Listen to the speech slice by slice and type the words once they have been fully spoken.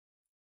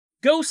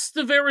Ghosts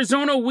of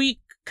Arizona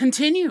Week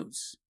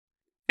continues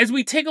as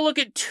we take a look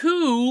at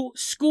 2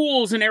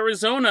 schools in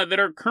Arizona that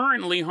are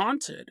currently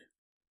haunted.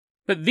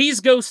 But these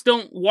ghosts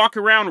don't walk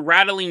around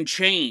rattling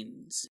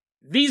chains.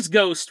 These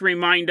ghosts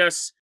remind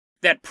us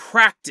that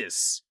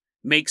practice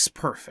makes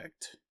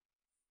perfect.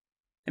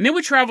 And then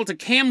we travel to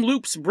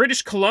Kamloops,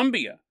 British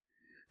Columbia,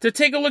 to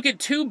take a look at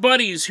 2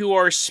 buddies who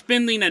are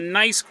spending a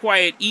nice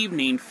quiet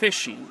evening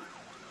fishing.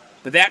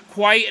 But that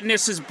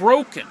quietness is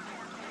broken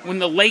when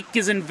the lake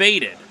is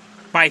invaded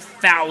by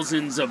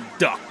thousands of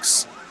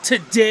ducks.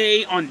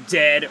 Today on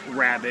Dead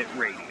Rabbit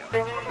Radio.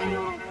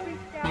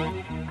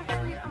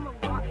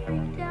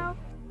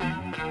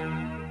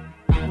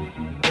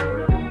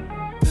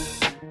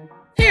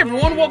 Hey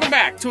everyone, welcome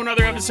back to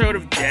another episode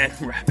of Dead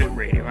Rabbit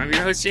Radio. I'm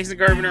your host, Jason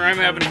Carpenter. I'm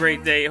having a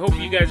great day. I hope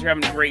you guys are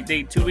having a great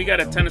day too. We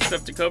got a ton of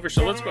stuff to cover,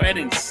 so let's go ahead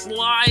and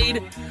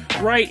slide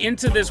right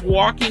into this.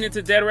 Walking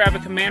into Dead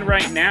Rabbit Command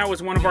right now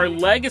is one of our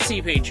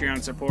legacy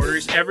Patreon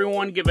supporters.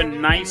 Everyone give a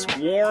nice,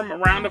 warm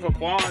round of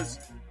applause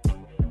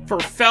for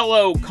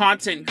fellow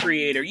content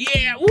creator.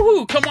 Yeah,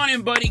 woohoo! Come on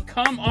in, buddy.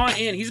 Come on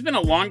in. He's been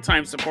a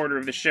longtime supporter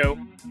of the show.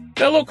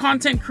 Fellow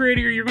content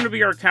creator, you're going to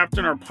be our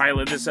captain, our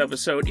pilot this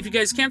episode. If you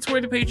guys can't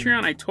support the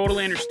Patreon, I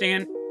totally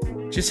understand.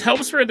 Just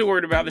help spread the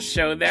word about the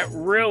show. That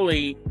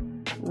really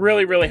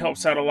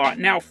helps out a lot.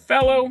 Now,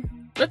 fellow,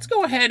 let's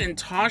go ahead and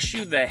toss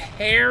you the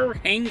hair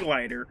hang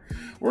glider.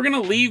 We're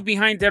going to leave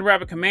behind Dead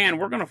Rabbit Command.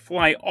 We're going to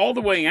fly all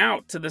the way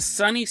out to the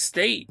sunny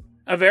state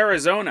of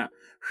Arizona.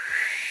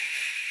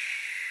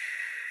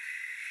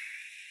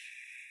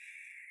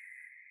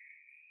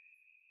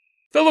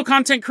 Fellow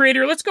content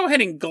creator, let's go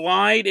ahead and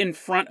glide in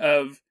front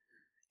of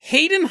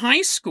Hayden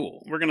High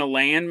School. We're going to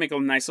land, make a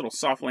nice little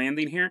soft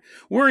landing here.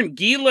 We're in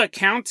Gila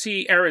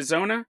County,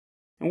 Arizona,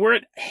 and we're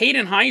at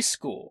Hayden High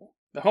School,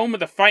 the home of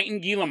the Fighting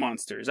Gila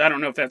Monsters. I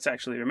don't know if that's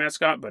actually their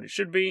mascot, but it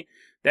should be.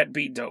 That'd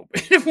be dope.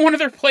 If one of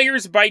their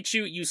players bites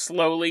you, you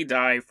slowly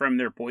die from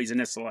their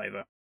poisonous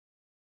saliva.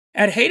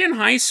 At Hayden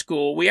High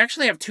School, we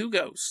actually have 2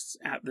 ghosts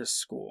at this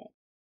school.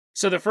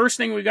 So the first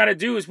thing we got to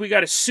do is we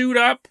got to suit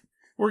up.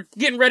 We're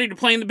getting ready to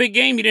play in the big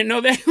game. You didn't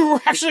know that?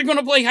 We're actually going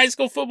to play high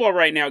school football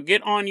right now.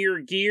 Get on your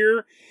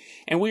gear.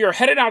 And we are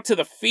headed out to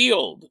the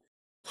field.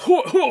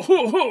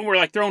 We're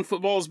like throwing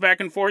footballs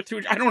back and forth.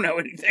 I don't know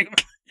anything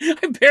about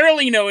I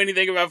barely know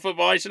anything about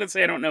football. I shouldn't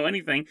say I don't know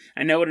anything.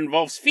 I know it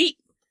involves feet.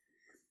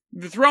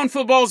 They're throwing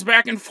footballs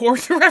back and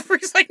forth. The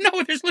referee's like,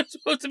 no, there's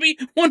supposed to be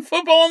one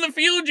football on the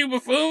field, you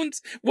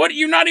buffoons. What?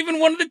 You're not even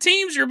one of the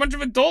teams. You're a bunch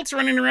of adults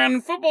running around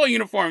in football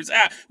uniforms.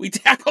 We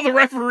tackle the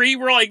referee.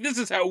 We're like, this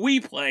is how we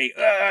play.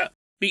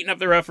 Beating up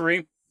the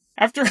referee.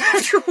 After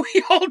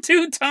we all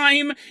do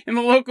time in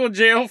the local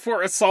jail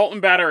for assault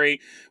and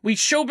battery, we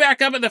show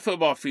back up at the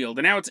football field,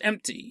 and now it's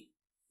empty.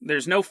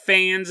 There's no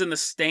fans in the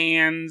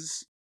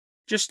stands.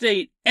 Just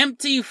an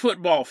empty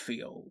football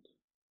field.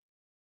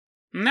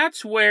 And this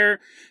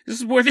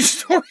is where the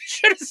story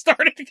should have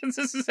started, because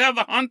this is how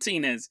the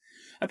haunting is.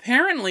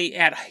 Apparently,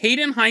 at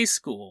Hayden High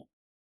School,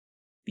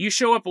 you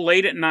show up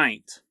late at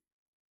night.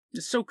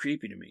 It's so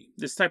creepy to me.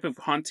 This type of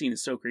haunting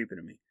is so creepy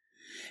to me.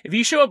 If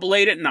you show up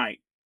late at night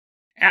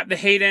at the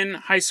Hayden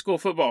High School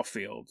football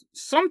field,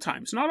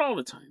 sometimes, not all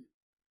the time,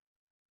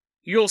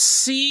 you'll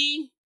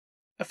see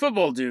a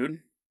football dude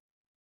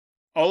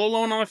all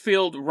alone on the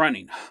field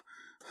running.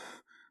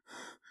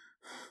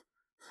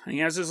 And he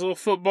has his little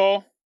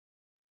football.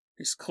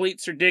 His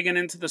cleats are digging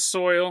into the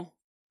soil.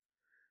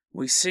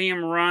 We see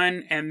him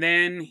run, and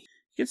then he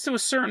gets to a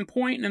certain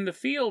point in the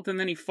field, and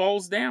then he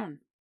falls down.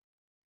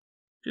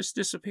 Just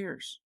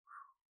disappears.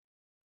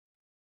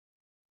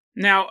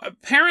 Now,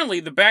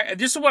 apparently,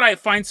 this is what I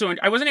find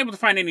I wasn't able to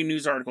find any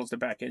news articles to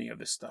back any of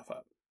this stuff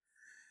up.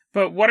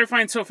 But what I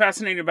find so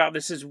fascinating about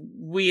this is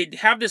we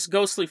have this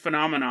ghostly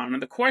phenomenon,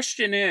 and the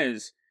question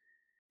is,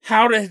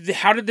 how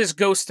did this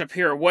ghost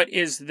appear? What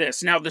is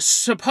this? Now,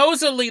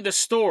 supposedly the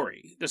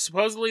story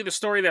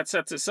that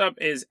sets this up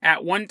is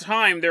at one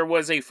time there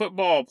was a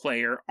football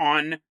player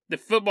on the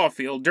football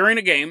field during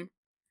a game,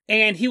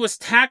 and he was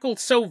tackled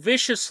so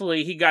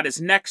viciously he got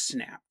his neck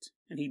snapped,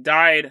 and he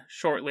died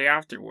shortly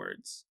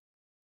afterwards.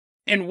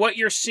 And what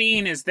you're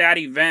seeing is that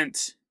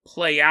event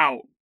play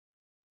out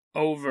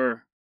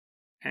over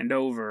and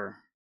over.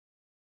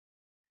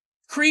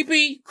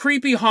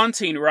 Creepy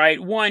haunting, right?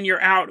 One,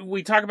 you're out.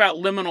 We talk about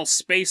liminal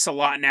space a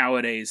lot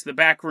nowadays, the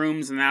back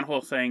rooms and that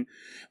whole thing.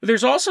 But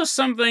there's also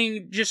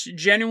something just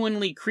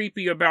genuinely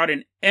creepy about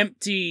an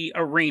empty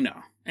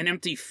arena, an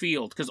empty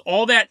field, because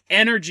all that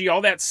energy,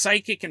 all that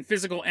psychic and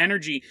physical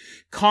energy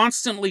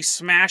constantly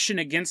smashing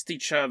against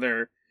each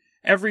other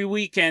every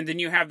weekend, and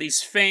you have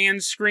these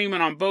fans screaming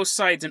on both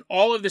sides, and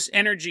all of this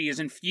energy is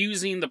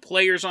infusing the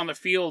players on the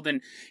field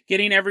and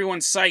getting everyone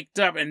psyched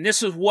up, and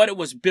this is what it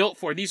was built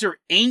for. These are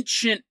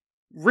ancient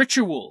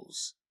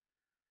rituals.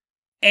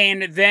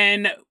 And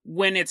then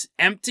when it's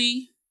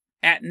empty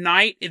at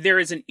night, there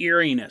is an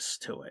eeriness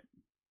to it.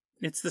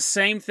 It's the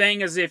same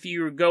thing as if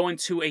you go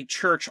into a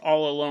church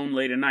all alone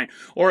late at night,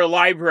 or a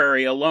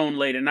library alone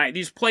late at night.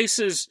 These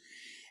places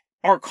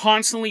are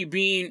constantly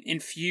being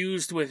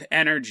infused with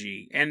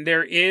energy, and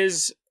there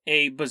is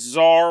a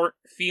bizarre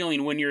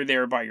feeling when you're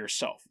there by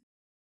yourself.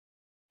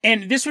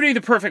 And this would be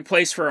the perfect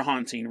place for a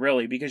haunting,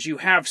 really, because you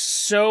have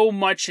so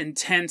much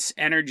intense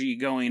energy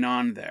going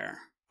on there.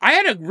 I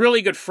had a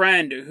really good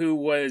friend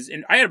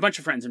I had a bunch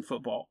of friends in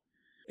football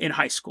in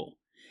high school.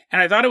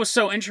 And I thought it was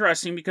so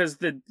interesting because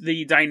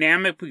the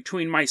dynamic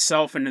between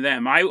myself and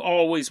them, I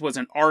always was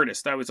an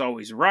artist. I was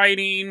always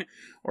writing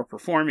or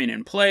performing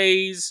in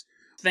plays,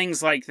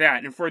 things like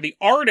that. And for the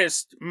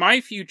artist,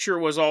 my future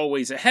was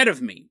always ahead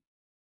of me.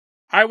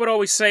 I would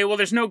always say, well,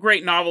 there's no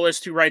great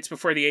novelist who writes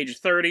before the age of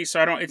 30, so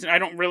I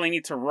don't really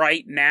need to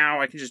write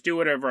now. I can just do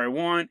whatever I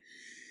want.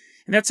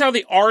 And that's how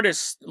the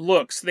artist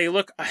looks. They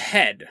look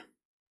ahead.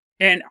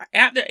 And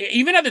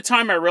even at the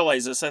time I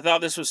realized this, I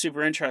thought this was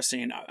super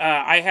interesting.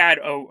 I had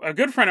a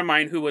good friend of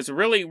mine who was a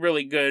really,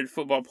 really good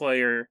football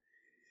player,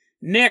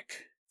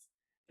 Nick.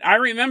 I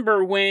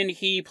remember when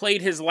he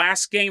played his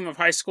last game of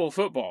high school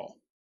football.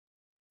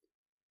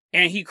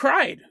 And he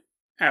cried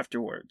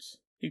afterwards.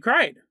 He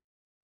cried.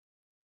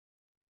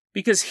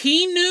 Because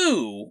he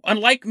knew,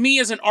 unlike me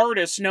as an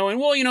artist, knowing,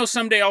 well,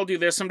 someday I'll do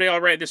this, someday I'll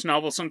write this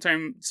novel,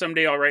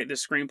 someday I'll write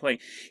this screenplay.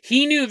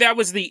 He knew that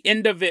was the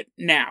end of it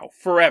now,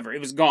 forever. It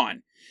was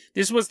gone.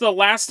 This was the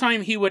last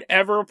time he would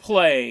ever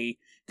play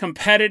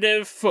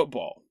competitive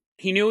football.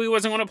 He knew he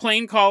wasn't going to play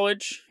in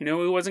college. He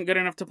knew he wasn't good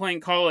enough to play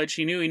in college.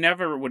 He knew he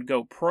never would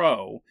go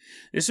pro.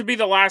 This would be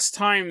the last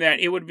time that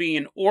it would be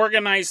an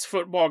organized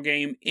football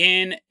game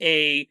in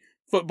a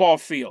football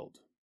field.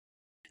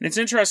 And it's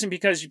interesting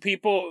because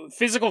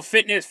physical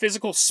fitness,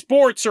 physical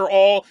sports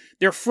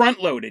they're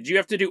front-loaded. You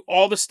have to do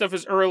all the stuff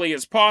as early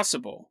as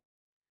possible.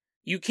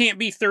 You can't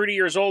be 30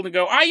 years old and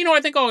go, I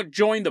think I'll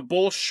join the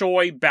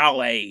Bolshoi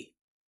Ballet.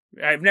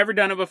 I've never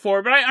done it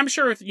before, but I'm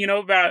sure with,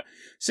 about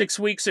 6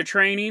 weeks of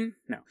training.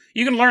 No.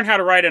 You can learn how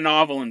to write a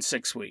novel in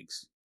 6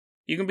 weeks.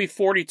 You can be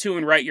 42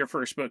 and write your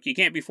first book. You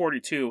can't be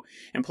 42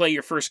 and play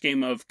your first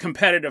game of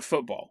competitive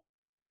football.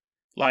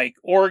 Like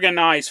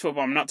organized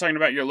football. I'm not talking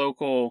about your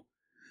local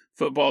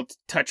football,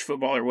 touch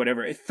football or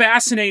whatever. It's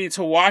fascinating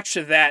to watch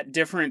that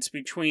difference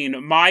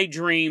between my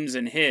dreams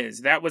and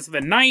his. That was the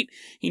night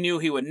he knew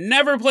he would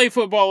never play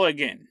football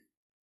again.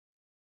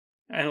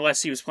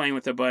 Unless he was playing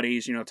with the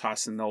buddies,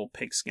 tossing the old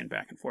pigskin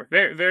back and forth.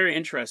 Very, very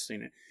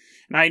interesting.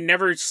 And I'd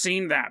never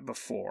seen that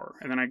before.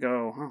 And then I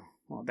go,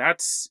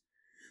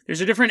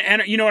 there's a different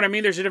energy, you know what I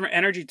mean? There's a different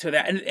energy to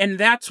that. And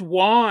that's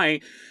why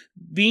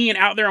being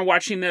out there and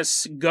watching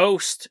this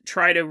ghost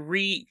try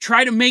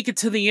to make it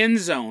to the end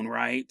zone,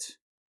 right?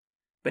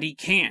 But he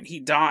can't. He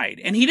died.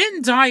 And he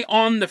didn't die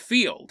on the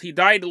field. He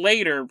died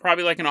later,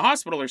 probably like in a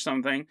hospital or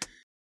something.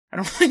 I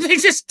don't think they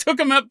just took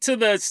him up to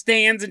the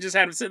stands and just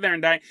had him sit there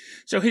and die.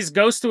 So his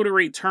ghost would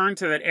return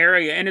to that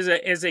area. And as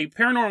a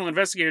paranormal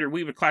investigator,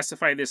 we would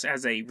classify this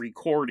as a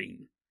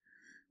recording.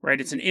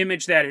 Right? It's an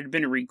image that had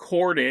been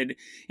recorded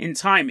in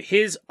time.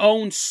 His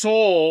own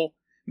soul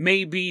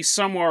may be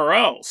somewhere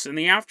else in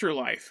the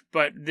afterlife.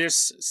 But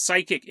this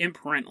psychic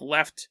imprint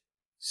left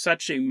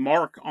such a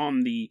mark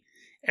on the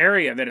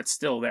area that it's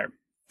still there.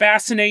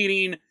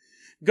 Fascinating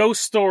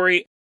ghost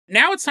story.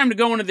 Now it's time to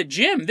go into the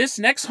gym. This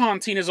next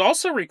haunting is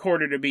also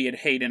recorded to be at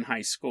Hayden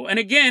High School. And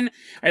again,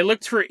 I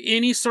looked for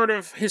any sort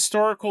of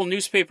historical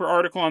newspaper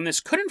article on this.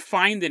 Couldn't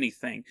find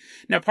anything.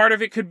 Now, part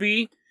of it could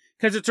be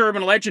because it's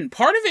urban legend.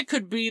 Part of it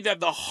could be that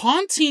the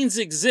hauntings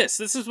exist.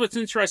 This is what's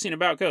interesting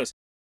about ghosts.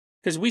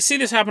 Because we see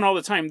this happen all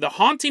the time. The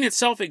haunting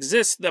itself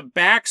exists. The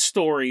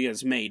backstory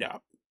is made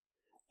up.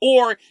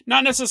 Or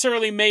not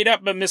necessarily made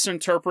up, but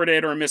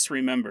misinterpreted or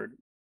misremembered.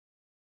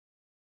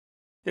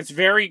 It's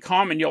very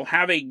common. You'll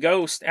have a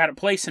ghost at a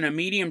place and a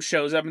medium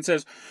shows up and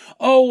says,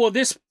 oh, well,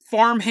 this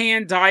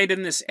farmhand died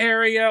in this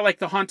area, like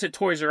the haunted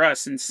Toys R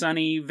Us in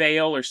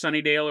Sunnyvale or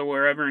Sunnydale or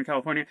wherever in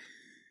California.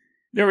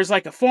 There was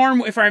like a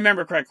farm, if I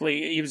remember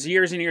correctly, it was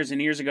years and years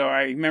and years ago.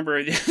 I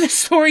remember the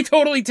story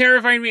totally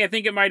terrified me. I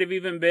think it might have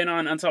even been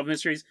on Unsolved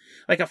Mysteries.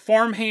 Like a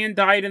farmhand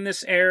died in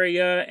this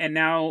area, and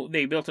now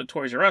they built a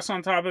Toys R Us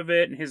on top of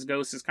it, and his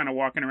ghost is kind of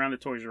walking around the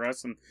Toys R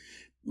Us, and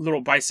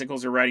little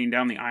bicycles are riding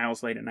down the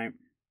aisles late at night.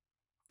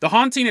 The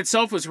haunting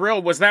itself was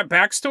real. Was that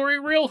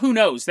backstory real? Who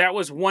knows? That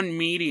was one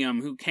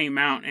medium who came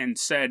out and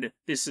said,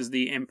 this is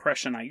the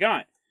impression I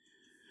got.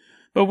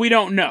 But we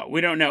don't know.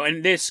 We don't know.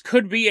 And this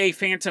could be a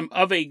phantom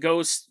of a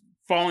ghost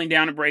falling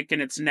down and breaking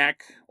its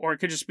neck. Or it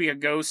could just be a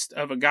ghost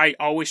of a guy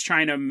always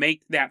trying to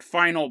make that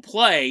final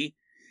play.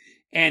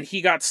 And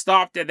he got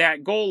stopped at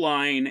that goal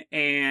line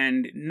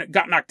and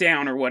got knocked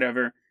down or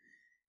whatever.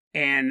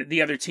 And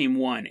the other team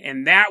won.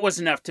 And that was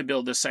enough to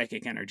build the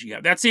psychic energy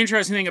up. That's the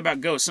interesting thing about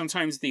ghosts.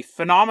 Sometimes the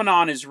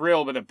phenomenon is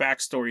real, but the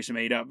backstory is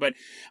made up. But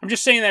I'm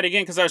just saying that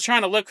again because I was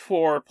trying to look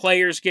for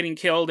players getting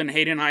killed in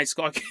Hayden High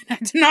School. I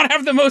did not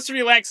have the most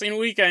relaxing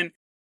weekend.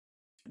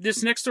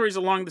 This next story is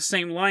along the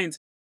same lines.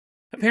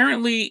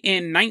 Apparently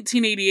in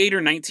 1988 or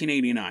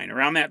 1989,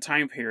 around that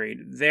time period,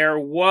 there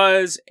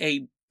was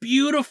a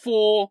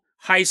beautiful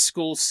high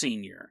school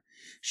senior.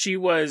 She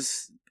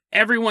was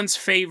everyone's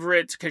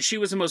favorite because she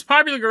was the most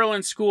popular girl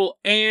in school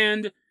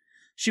and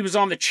she was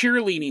on the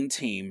cheerleading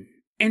team,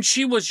 and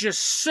she was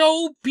just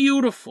so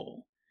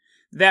beautiful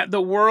that the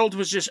world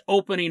was just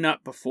opening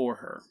up before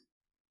her.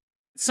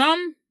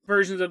 Some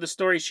versions of the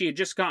story, she had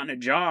just gotten a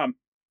job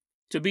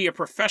to be a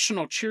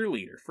professional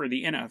cheerleader for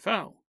the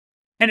NFL.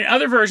 And in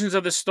other versions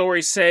of the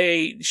story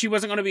say she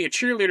wasn't going to be a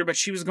cheerleader, but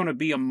she was going to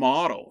be a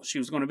model. She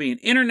was going to be an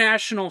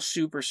international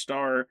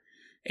superstar,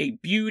 a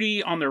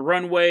beauty on the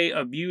runway,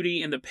 a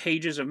beauty in the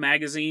pages of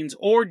magazines,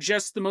 or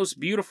just the most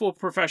beautiful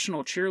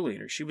professional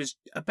cheerleader. She was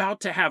about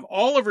to have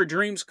all of her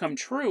dreams come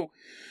true.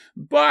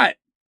 But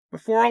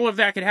before all of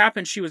that could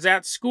happen, she was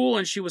at school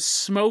and she was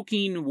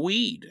smoking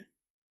weed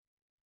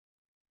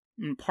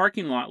in a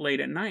parking lot late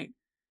at night.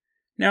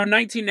 Now,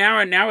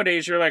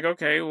 nowadays, you're like,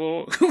 okay,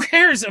 well, who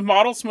cares? A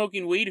model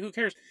smoking weed? Who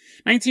cares?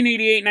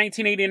 1988,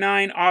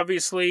 1989,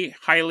 obviously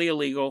highly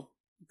illegal.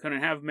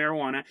 Couldn't have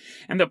marijuana.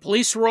 And the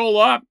police roll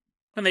up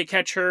and they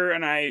catch her,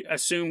 and I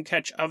assume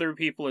catch other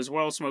people as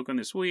well smoking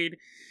this weed.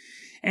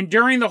 And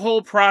during the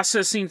whole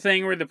processing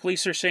thing where the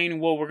police are saying,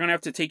 well, we're going to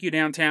have to take you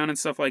downtown and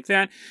stuff like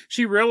that,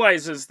 she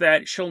realizes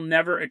that she'll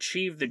never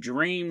achieve the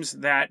dreams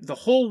that the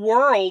whole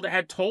world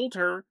had told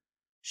her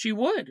she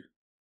would.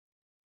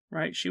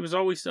 Right? She was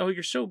always, oh,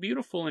 you're so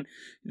beautiful, and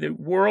the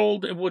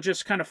world will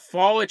just kind of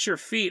fall at your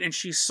feet, and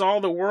she saw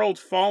the world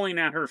falling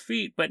at her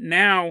feet. But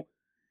now,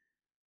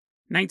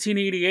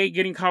 1988,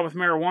 getting caught with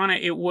marijuana,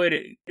 it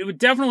would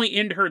definitely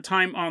end her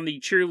time on the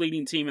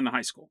cheerleading team in the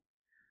high school.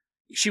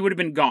 She would have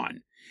been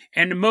gone,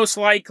 and most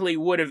likely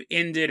would have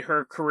ended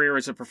her career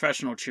as a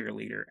professional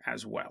cheerleader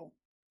as well.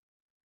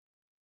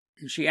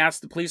 And she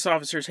asked the police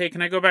officers, hey,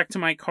 can I go back to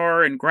my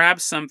car and grab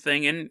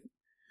something? And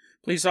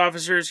police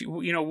officers,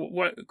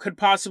 what could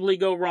possibly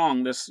go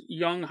wrong? This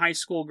young high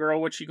school girl,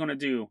 what's she going to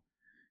do?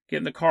 Get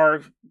in the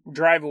car,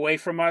 drive away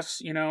from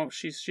us?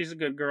 She's a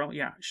good girl.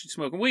 Yeah, she's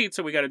smoking weed,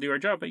 so we got to do our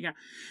job. But yeah,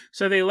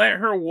 so they let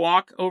her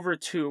walk over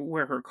to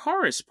where her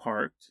car is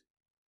parked,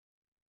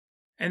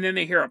 and then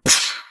they hear a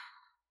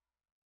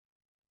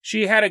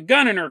She had a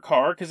gun in her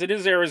car, because it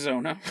is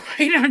Arizona,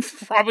 right? I'm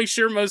probably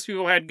sure most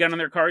people had a gun in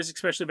their cars,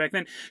 especially back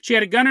then. She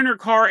had a gun in her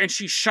car, and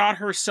she shot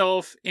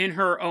herself in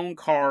her own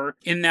car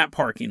in that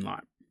parking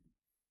lot.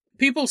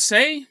 People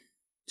say,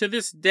 to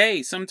this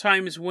day,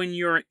 sometimes when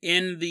you're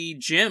in the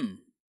gym,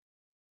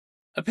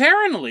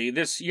 apparently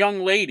this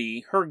young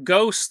lady, her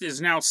ghost is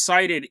now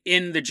sighted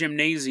in the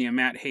gymnasium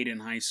at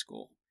Hayden High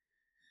School.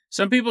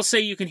 Some people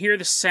say you can hear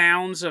the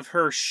sounds of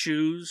her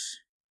shoes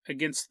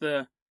against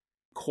the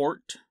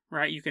court.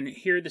 Right, you can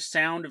hear the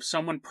sound of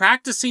someone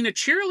practicing a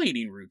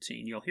cheerleading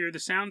routine. You'll hear the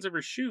sounds of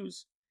her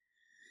shoes.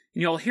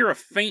 And you'll hear a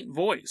faint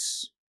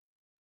voice.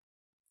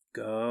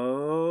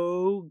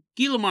 Go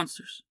Gila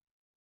Monsters.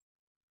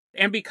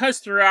 And because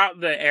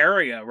throughout the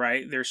area,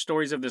 right, there's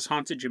stories of this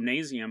haunted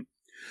gymnasium,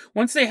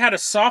 once they had a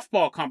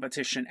softball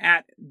competition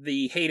at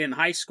the Hayden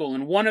High School,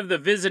 and one of the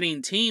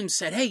visiting teams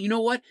said, hey, you know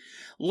what?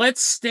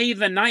 Let's stay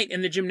the night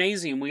in the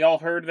gymnasium. We all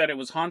heard that it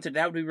was haunted.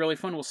 That would be really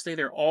fun. We'll stay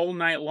there all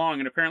night long.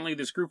 And apparently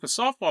this group of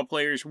softball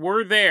players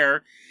were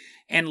there,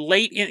 and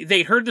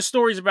they heard the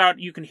stories about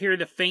you can hear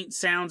the faint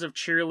sounds of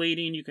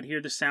cheerleading. You could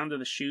hear the sound of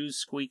the shoes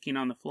squeaking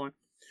on the floor.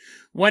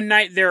 One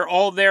night they're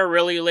all there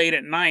really late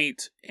at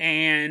night,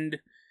 and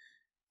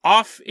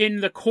off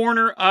in the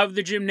corner of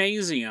the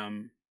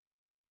gymnasium,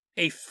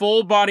 a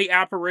full-body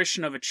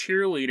apparition of a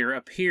cheerleader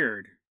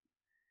appeared,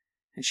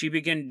 and she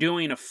began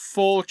doing a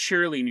full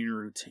cheerleading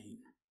routine.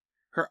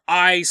 Her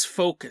eyes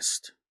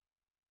focused,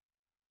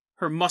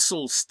 her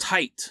muscles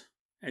tight,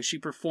 as she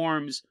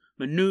performs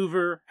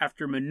maneuver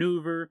after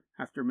maneuver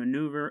after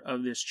maneuver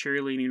of this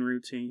cheerleading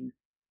routine.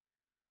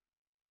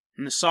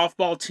 And the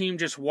softball team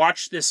just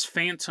watched this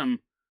phantom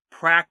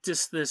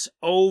practice this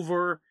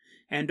over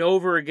and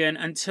over again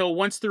until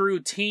once the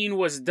routine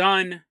was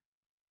done,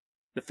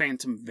 the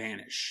phantom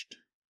vanished.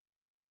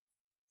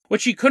 What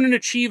she couldn't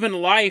achieve in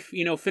life,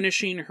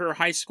 finishing her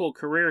high school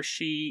career,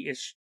 she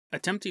is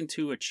attempting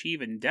to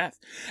achieve in death.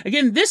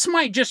 Again, this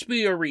might just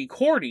be a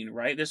recording,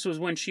 right? This was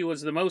when she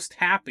was the most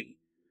happy,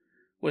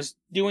 was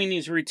doing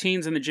these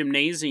routines in the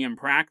gymnasium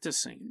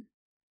practicing.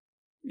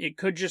 It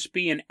could just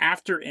be an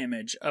after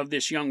image of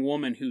this young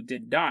woman who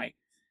did die.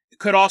 It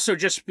could also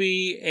just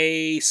be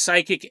a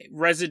psychic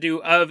residue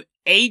of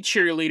a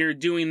cheerleader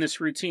doing this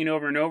routine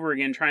over and over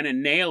again, trying to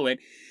nail it.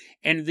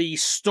 And the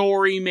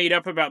story made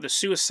up about the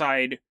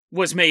suicide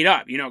was made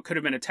up. It could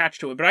have been attached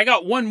to it. But I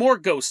got one more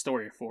ghost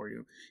story for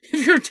you.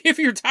 If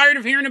you're tired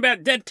of hearing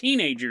about dead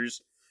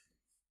teenagers,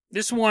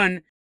 this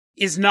one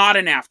is not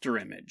an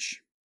afterimage.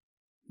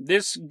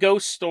 This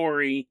ghost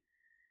story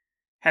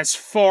has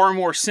far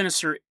more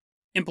sinister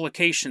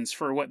implications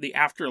for what the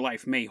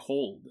afterlife may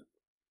hold.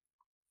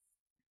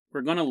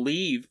 We're going to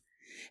leave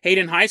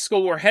Hayden High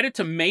School. We're headed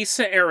to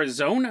Mesa,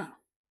 Arizona.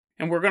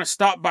 And we're going to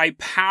stop by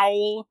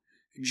Powell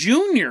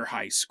Junior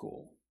High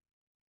School.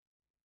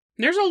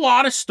 There's a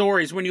lot of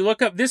stories when you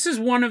look up. This is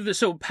one of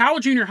so Powell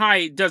Junior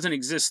High doesn't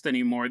exist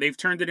anymore. They've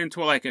turned it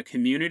into like a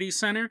community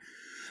center.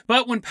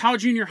 But when Powell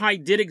Junior High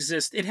did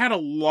exist, it had a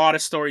lot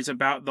of stories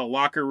about the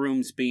locker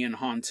rooms being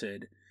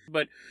haunted.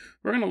 But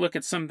we're going to look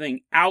at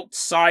something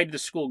outside the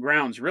school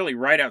grounds, really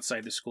right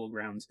outside the school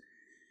grounds.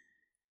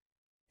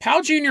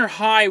 Powell Junior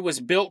High was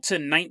built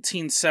in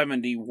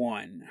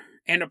 1971,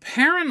 and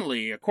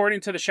apparently,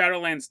 according to the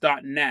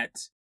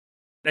Shadowlands.net,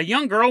 a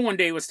young girl one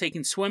day was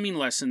taking swimming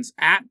lessons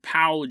at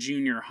Powell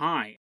Junior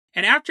High,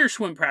 and after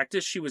swim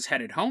practice, she was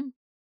headed home.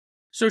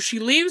 So she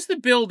leaves the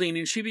building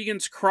and she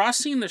begins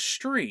crossing the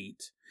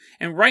street.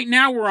 And right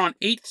now we're on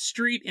 8th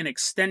Street and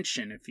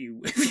Extension. If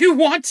you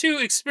want to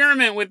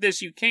experiment with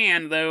this, you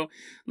can, though.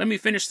 Let me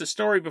finish the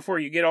story before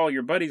you get all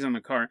your buddies on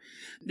the car.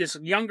 This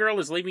young girl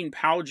is leaving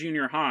Powell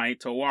Junior High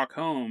to walk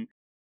home.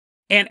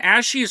 And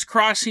as she is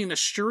crossing the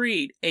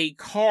street, a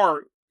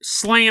car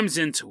slams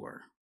into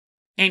her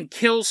and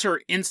kills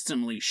her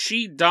instantly.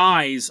 She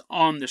dies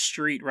on the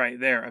street right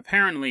there.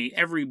 Apparently,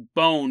 every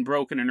bone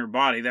broken in her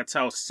body. That's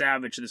how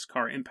savage this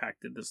car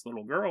impacted this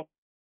little girl.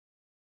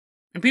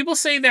 And people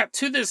say that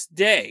to this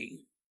day,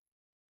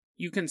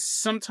 you can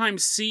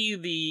sometimes see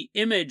the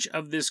image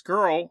of this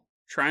girl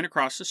trying to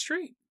cross the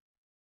street.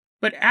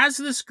 But as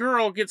this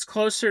girl gets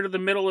closer to the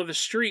middle of the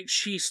street,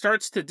 she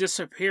starts to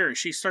disappear.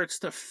 She starts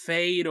to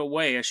fade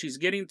away. As she's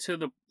getting to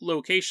the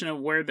location of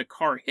where the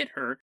car hit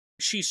her,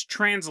 she's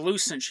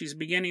translucent. She's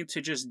beginning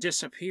to just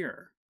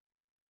disappear.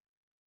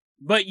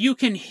 But you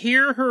can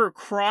hear her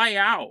cry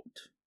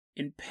out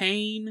in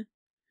pain,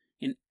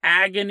 in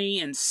agony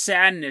and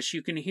sadness.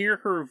 You can hear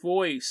her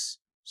voice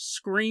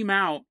scream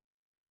out,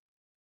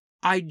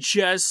 "I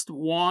just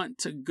want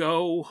to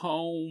go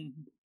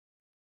home."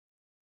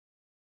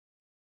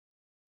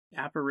 The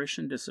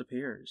apparition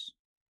disappears.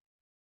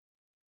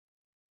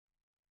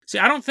 See,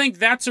 I don't think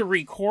that's a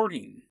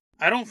recording.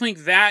 I don't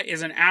think that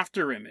is an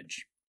after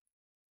image.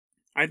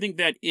 I think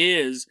that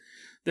is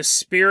the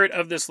spirit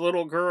of this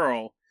little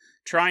girl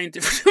trying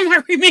to...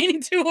 my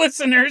remaining two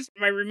listeners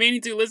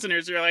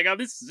are like, oh,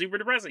 this is super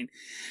depressing.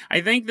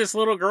 I think this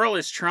little girl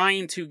is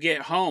trying to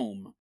get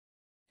home,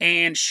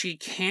 and she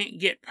can't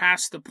get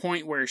past the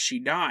point where she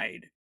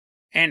died.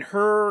 And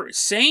her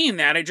saying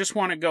that, "I just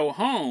want to go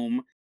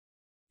home,"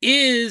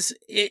 she's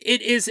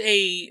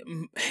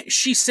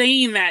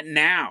saying that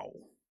now.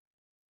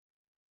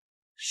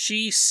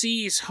 She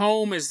sees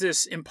home as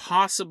this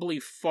impossibly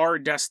far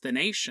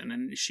destination,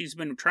 and she's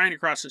been trying to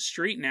cross the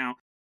street now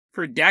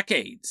for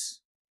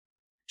decades.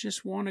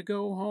 Just want to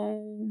go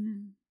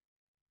home.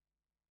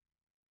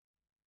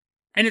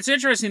 And it's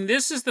interesting,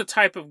 this is the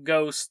type of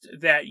ghost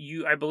that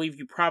I believe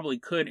you probably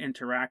could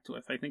interact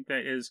with. I think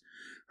that is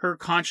her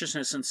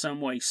consciousness in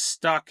some way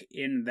stuck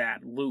in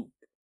that loop.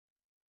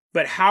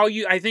 But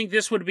I think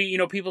this would be,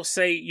 people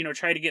say,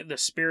 try to get the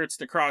spirits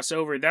to cross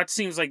over. That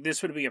seems like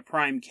this would be a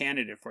prime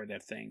candidate for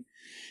that thing.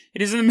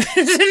 It's in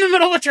the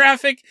middle of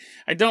traffic.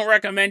 I don't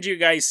recommend you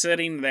guys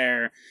sitting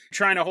there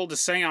trying to hold a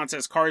seance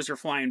as cars are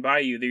flying by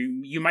you.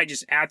 You might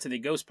just add to the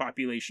ghost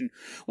population.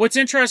 What's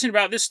interesting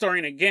about this story,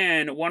 and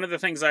again, one of the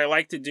things I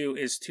like to do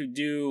is to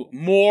do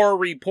more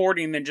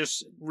reporting than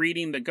just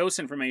reading the ghost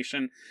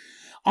information.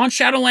 On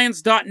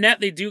Shadowlands.net,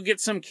 they do get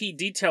some key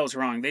details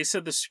wrong. They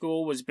said the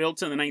school was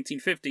built in the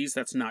 1950s.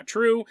 That's not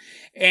true.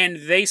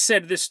 And they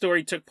said this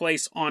story took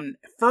place on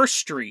 1st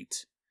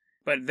Street.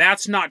 But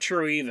that's not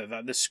true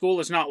either. The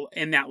school is not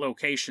in that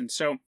location.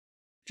 So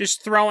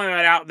just throwing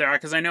that out there,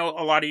 because I know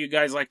a lot of you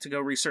guys like to go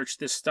research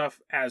this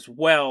stuff as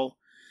well.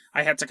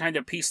 I had to kind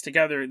of piece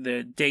together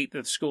the date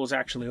that the school is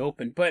actually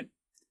open. But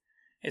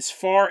as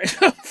far as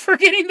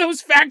forgetting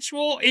those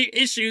factual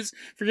issues,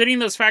 forgetting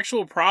those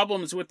factual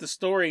problems with the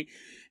story,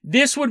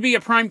 this would be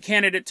a prime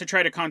candidate to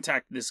try to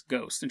contact this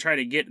ghost and try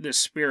to get this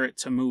spirit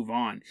to move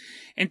on.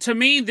 And to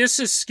me,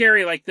 this is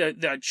scary. Like the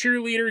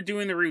cheerleader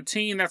doing the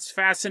routine, that's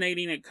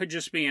fascinating. It could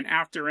just be an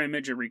after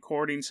image, a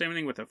recording. Same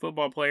thing with a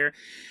football player.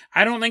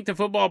 I don't think the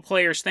football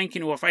player's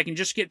thinking, well, if I can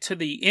just get to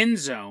the end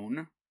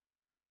zone,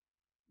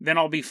 then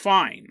I'll be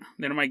fine.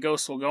 Then my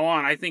ghost will go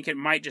on. I think it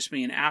might just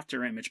be an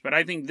after image. But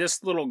I think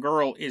this little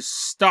girl is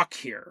stuck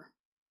here.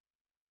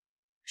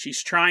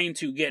 She's trying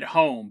to get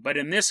home. But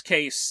in this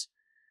case,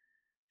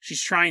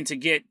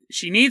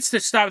 she needs to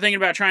stop thinking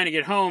about trying to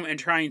get home and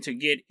trying to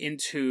get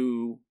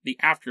into the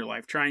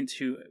afterlife, trying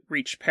to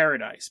reach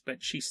paradise.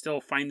 But she's still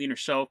finding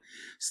herself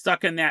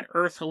stuck in that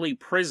earthly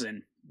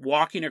prison,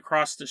 walking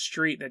across the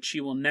street that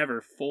she will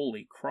never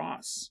fully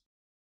cross.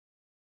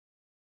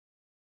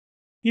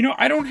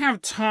 I don't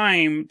have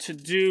time to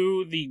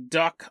do the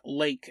Duck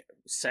Lake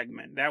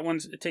segment.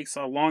 It takes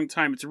a long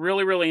time. It's a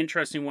really, really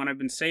interesting one. I've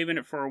been saving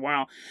it for a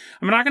while.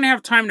 I'm not going to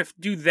have time to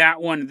do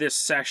that one this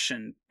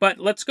session. But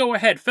let's go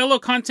ahead. Fellow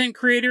content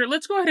creator,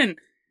 let's go ahead and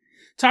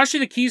toss you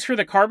the keys for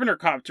the Carpenter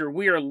Copter.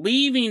 We are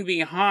leaving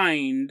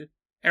behind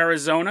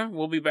Arizona.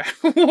 We'll be back.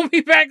 We'll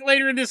be back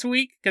later this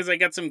week because I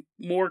got some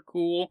more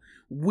cool,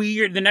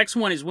 weird. The next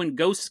one is when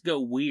ghosts go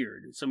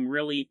weird. Some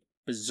really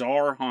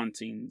bizarre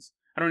hauntings.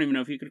 I don't even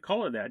know if you could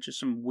call it that. Just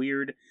some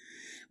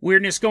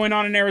weirdness going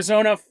on in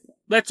Arizona.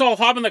 Let's all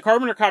hop in the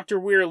Carpenter Copter.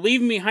 We're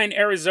leaving behind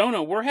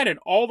Arizona. We're headed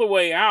all the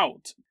way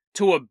out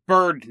to a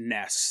bird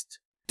nest.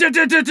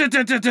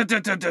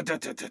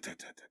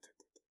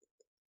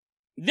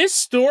 This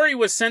story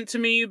was sent to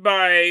me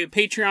by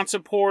Patreon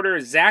supporter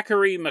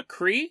Zachary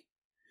McCree.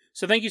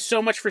 So thank you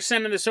so much for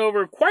sending this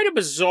over. Quite a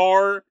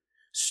bizarre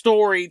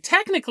story.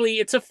 Technically,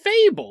 it's a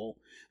fable,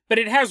 but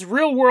it has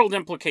real-world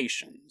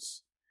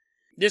implications.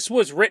 This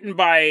was written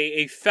by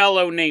a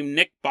fellow named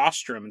Nick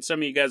Bostrom, and some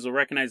of you guys will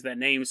recognize that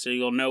name, so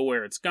you'll know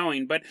where it's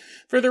going. But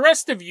for the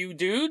rest of you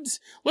dudes,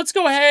 let's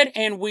go ahead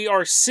and we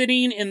are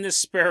sitting in the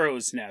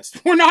sparrow's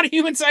nest. We're not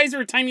human-sized,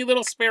 we're tiny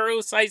little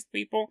sparrow-sized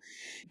people,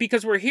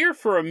 because we're here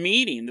for a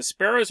meeting. The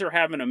sparrows are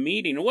having a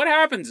meeting, and what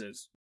happens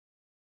is,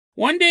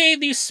 one day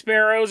these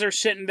sparrows are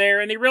sitting there,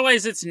 and they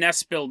realize it's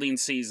nest building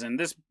season.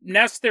 This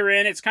nest they're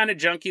in, it's kind of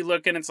junky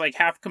looking, it's like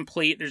half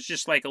complete. There's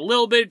just like a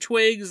little bit of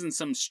twigs and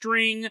some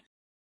string.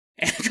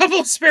 And a couple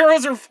of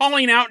sparrows are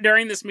falling out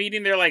during this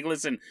meeting. They're like,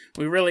 listen,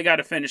 we really got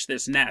to finish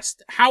this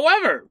nest.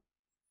 However,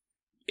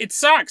 it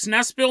sucks.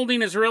 Nest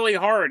building is really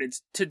hard.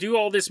 It's to do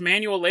all this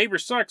manual labor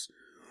sucks.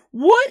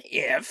 What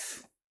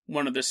if,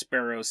 one of the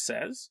sparrows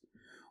says,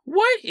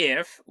 what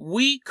if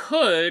we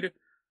could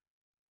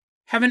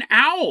have an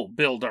owl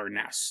build our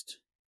nest?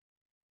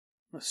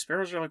 The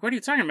sparrows are like, what are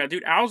you talking about,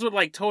 dude? Owls would,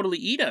 like, totally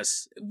eat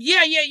us.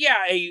 Yeah.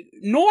 A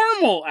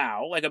normal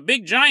owl, like a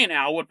big giant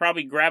owl, would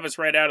probably grab us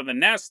right out of the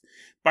nest,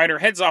 bite our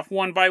heads off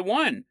one by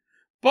one.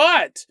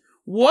 But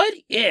what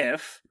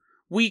if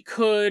we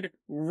could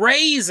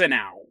raise an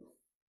owl?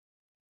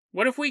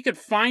 What if we could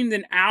find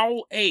an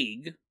owl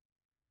egg,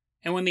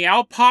 and when the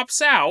owl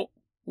pops out,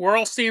 we're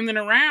all standing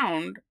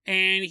around,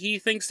 and he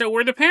thinks that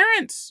we're the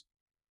parents?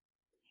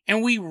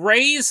 And we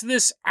raise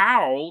this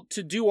owl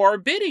to do our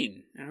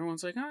bidding. And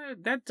everyone's like, oh,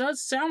 that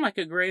does sound like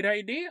a great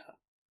idea.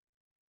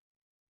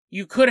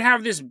 You could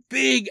have this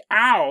big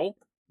owl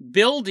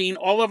building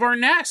all of our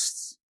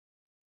nests.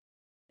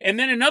 And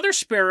then another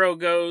sparrow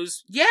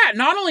goes, yeah,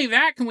 not only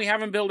that can we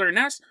have him build our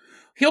nest,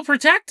 he'll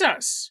protect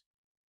us.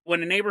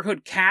 When a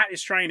neighborhood cat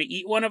is trying to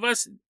eat one of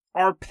us,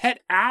 our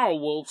pet owl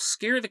will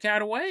scare the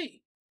cat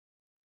away.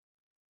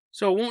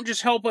 So it won't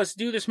just help us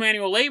do this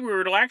manual labor,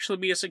 it'll actually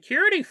be a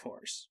security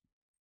force.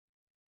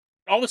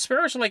 All the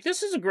sparrows are like,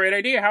 this is a great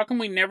idea. How come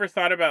we never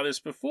thought about this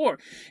before?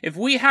 If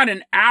we had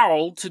an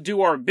owl to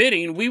do our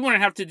bidding, we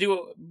wouldn't have to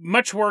do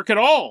much work at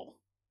all.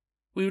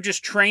 We would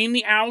just train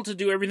the owl to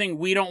do everything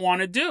we don't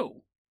want to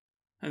do.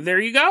 And there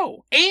you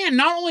go. And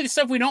not only the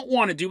stuff we don't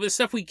want to do, but the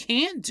stuff we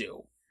can't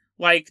do.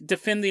 Like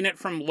defending it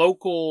from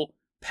local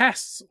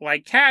pests,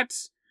 like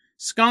cats,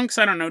 skunks.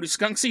 I don't know. Do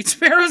skunks eat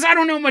sparrows? I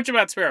don't know much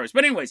about sparrows.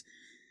 But anyways,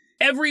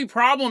 every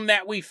problem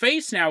that we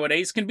face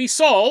nowadays can be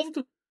solved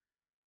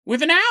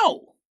with an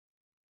owl.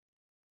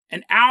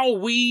 An owl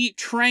we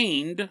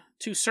trained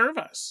to serve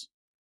us.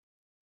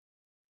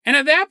 And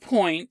at that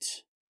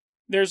point,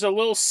 there's a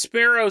little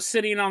sparrow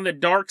sitting on the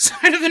dark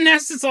side of the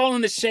nest. It's all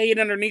in the shade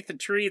underneath the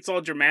tree. It's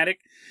all dramatic.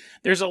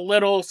 There's a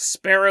little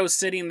sparrow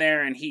sitting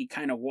there, and he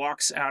kind of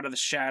walks out of the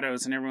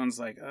shadows, and everyone's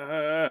like,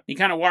 He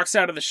kind of walks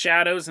out of the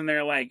shadows, and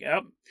they're like,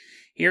 oh,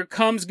 here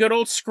comes good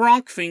old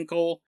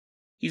Skronkfinkel.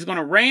 He's going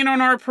to rain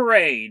on our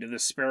parade, the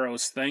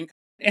sparrows think.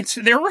 And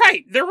so they're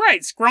right.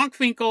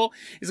 Skronkfinkel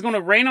is going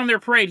to rain on their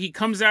parade. He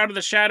comes out of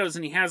the shadows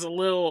and he has a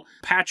little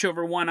patch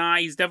over one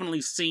eye. He's definitely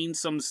seen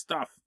some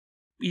stuff.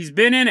 He's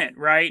been in it,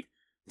 right?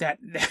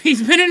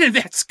 He's been in it.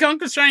 That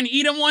skunk was trying to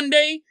eat him one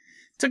day.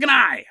 Took an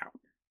eye out.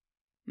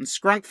 And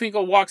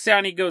Skronkfinkel walks out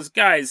and he goes,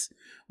 guys,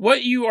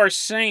 what you are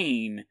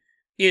saying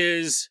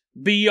is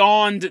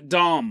beyond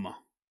dumb.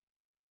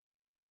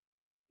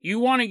 You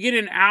want to get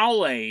an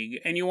owl egg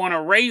and you want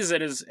to raise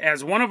it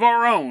as one of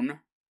our own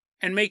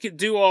and make it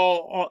do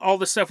all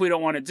the stuff we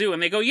don't want to do.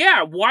 And they go,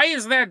 yeah, why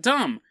is that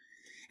dumb?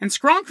 And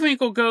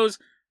Skronkfinkel goes,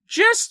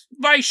 just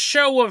by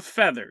show of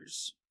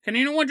feathers. Can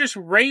anyone just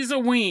raise a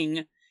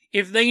wing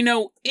if they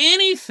know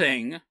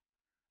anything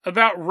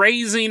about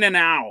raising an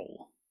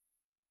owl?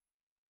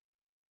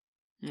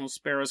 Little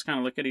sparrows kind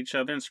of look at each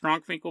other, and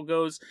Skronkfinkel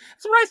goes,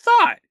 that's what I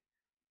thought.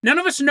 None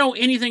of us know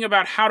anything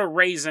about how to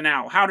raise an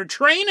owl, how to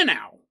train an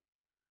owl.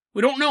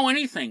 We don't know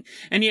anything.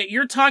 And yet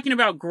you're talking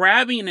about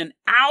grabbing an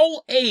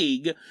owl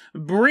egg,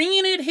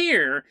 bringing it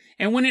here,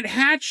 and when it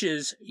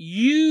hatches,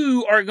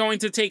 you are going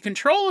to take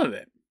control of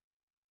it.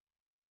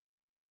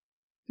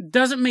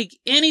 Doesn't make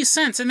any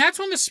sense. And that's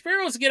when the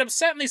sparrows get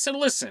upset and they said,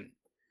 listen,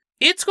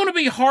 it's going to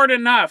be hard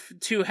enough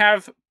to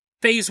have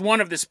phase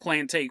 1 of this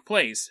plan take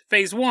place.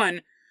 Phase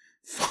 1,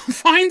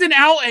 find an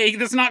owl egg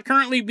that's not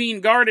currently being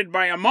guarded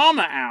by a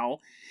mama owl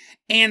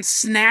and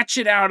snatch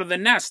it out of the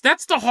nest.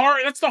 That's the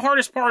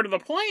hardest part of the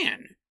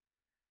plan.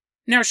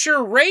 Now,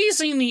 sure,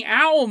 raising the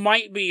owl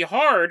might be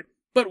hard,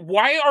 but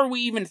why are we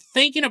even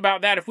thinking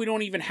about that if we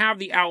don't even have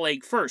the owl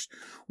egg first?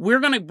 We're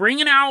going to bring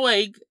an owl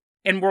egg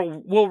and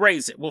we'll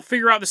raise it. We'll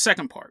figure out the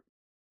second part.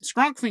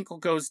 Skronkfinkel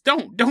goes,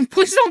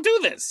 please don't do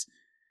this.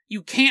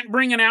 You can't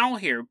bring an owl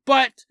here.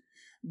 But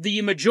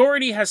the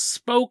majority has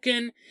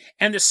spoken,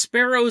 and the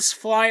sparrows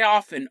fly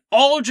off in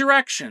all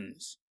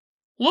directions,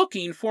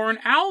 looking for an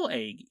owl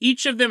egg,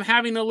 each of them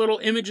having a little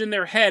image in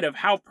their head of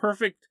how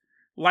perfect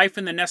life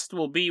in the nest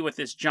will be with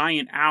this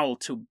giant owl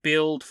to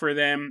build for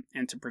them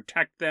and to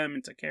protect them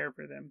and to care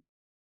for them.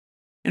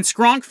 And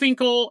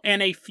Skronkfinkel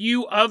and a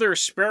few other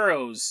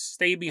sparrows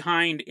stay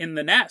behind in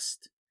the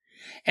nest.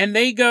 And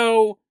they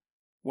go,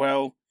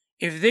 well,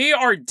 if they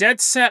are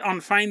dead set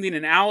on finding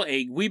an owl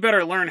egg, we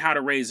better learn how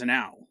to raise an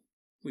owl.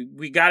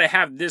 We got to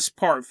have this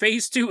part.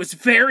 Phase 2 is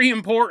very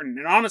important.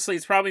 And honestly,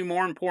 it's probably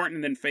more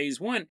important than phase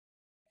 1.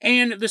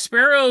 And the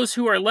sparrows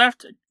who are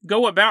left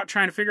go about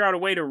trying to figure out a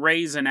way to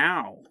raise an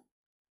owl.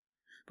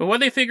 But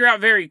what they figure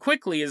out very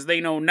quickly is they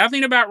know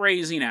nothing about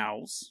raising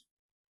owls.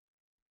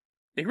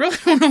 They really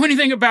don't know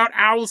anything about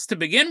owls to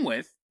begin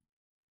with.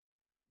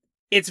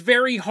 It's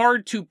very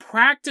hard to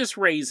practice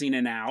raising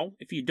an owl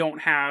if you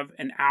don't have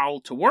an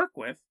owl to work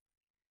with.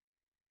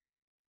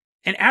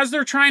 And as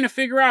they're trying to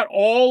figure out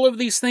all of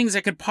these things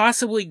that could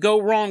possibly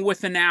go wrong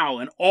with an owl,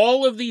 and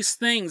all of these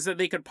things that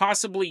they could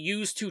possibly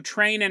use to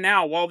train an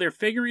owl while they're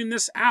figuring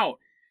this out,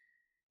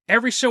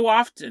 every so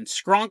often,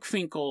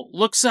 Skronkfinkel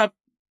looks up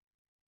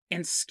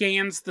and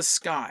scans the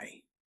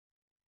sky.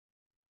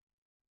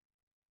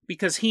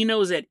 Because he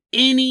knows at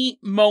any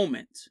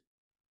moment,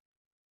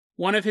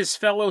 one of his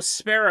fellow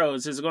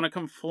sparrows is going to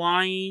come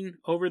flying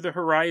over the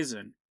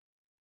horizon,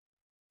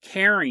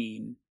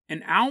 carrying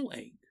an owl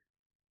egg.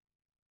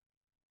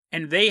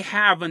 And they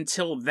have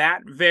until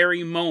that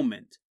very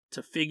moment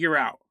to figure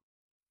out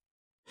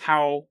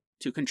how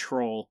to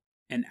control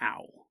an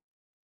owl.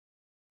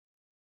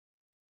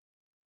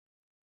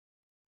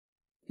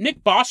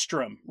 Nick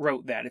Bostrom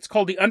wrote that. It's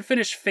called The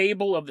Unfinished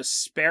Fable of the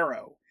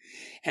Sparrow.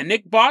 And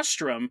Nick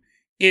Bostrom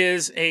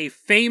is a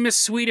famous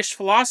Swedish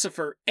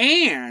philosopher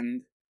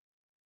and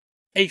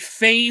a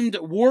famed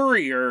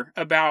worrier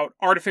about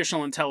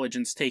artificial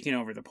intelligence taking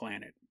over the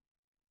planet.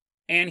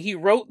 And he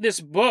wrote this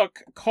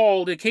book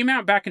called, it came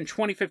out back in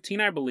 2015,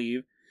 I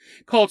believe,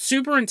 called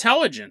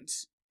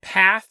Superintelligence: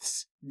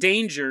 Paths,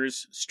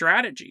 Dangers,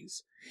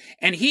 Strategies.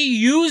 And he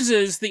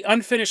uses the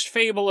unfinished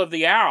fable of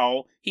the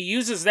owl, he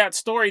uses that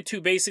story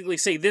to basically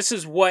say this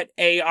is what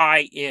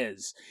AI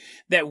is.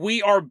 That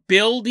we are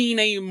building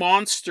a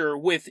monster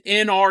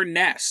within our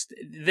nest,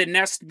 the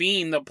nest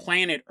being the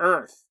planet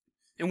Earth.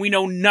 And we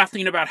know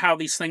nothing about how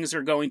these things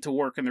are going to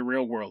work in the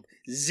real world.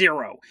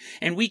 Zero.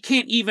 And we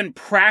can't even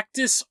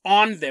practice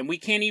on them. We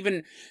can't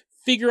even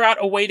figure out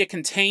a way to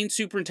contain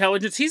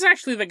superintelligence. He's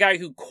actually the guy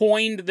who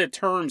coined the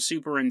term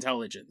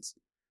superintelligence.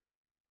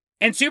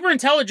 And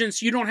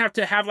superintelligence, you don't have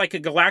to have like a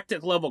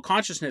galactic level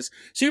consciousness.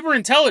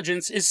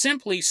 Superintelligence is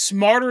simply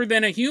smarter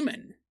than a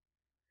human.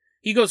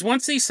 He goes,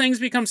 once these things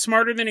become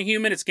smarter than a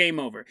human, it's game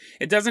over.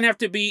 It doesn't have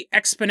to be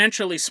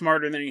exponentially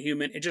smarter than a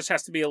human. It just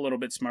has to be a little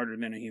bit smarter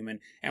than a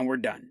human, and we're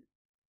done.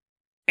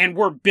 And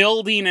we're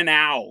building an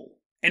owl,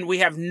 and we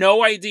have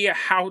no idea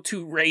how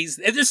to raise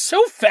it. It is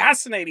so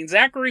fascinating.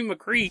 Zachary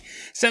McCree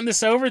sent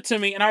this over to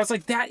me, and I was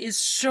like, that is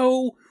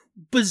so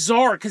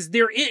bizarre, because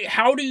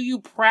how do you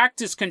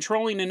practice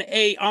controlling an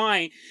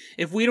AI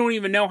if we don't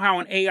even know how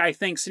an AI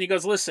thinks? And he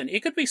goes, listen,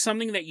 it could be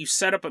something that you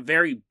set up a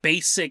very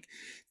basic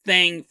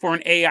thing for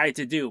an AI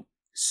to do.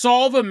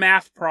 Solve a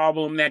math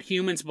problem that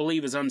humans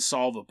believe is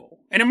unsolvable.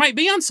 And it might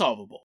be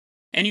unsolvable.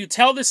 And you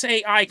tell this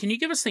AI, can you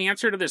give us the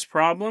answer to this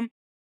problem?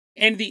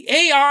 And the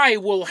AI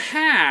will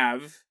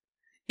have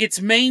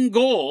its main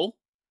goal,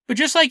 but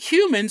just like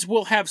humans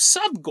will have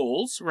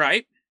sub-goals,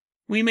 right?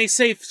 We may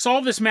say,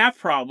 solve this math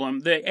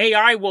problem. The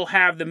AI will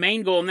have the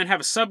main goal and then have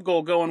a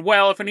sub-goal going,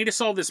 well, if I need to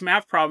solve this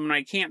math problem and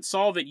I can't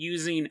solve it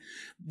using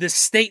the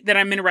state that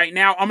I'm in right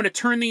now, I'm going to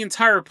turn the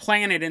entire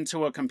planet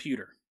into a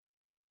computer.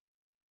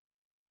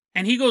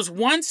 And he goes,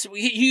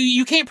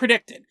 you can't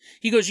predict it.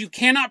 He goes, you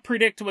cannot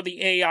predict what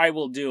the AI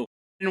will do.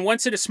 And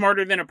once it is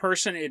smarter than a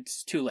person,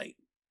 it's too late.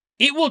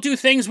 It will do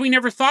things we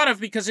never thought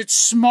of because it's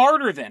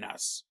smarter than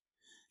us.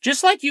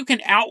 Just like you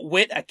can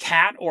outwit a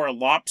cat or a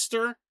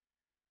lobster,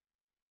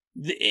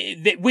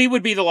 we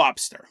would be the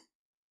lobster.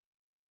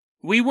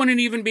 We wouldn't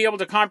even be able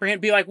to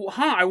comprehend, be like, well,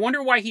 I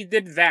wonder why he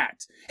did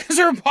that. Because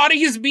our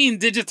body is being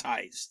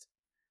digitized.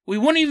 We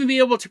wouldn't even be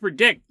able to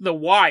predict the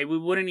why. We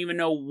wouldn't even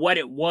know what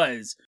it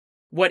was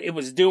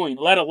doing,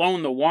 let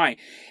alone the why.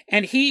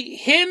 And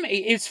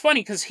it's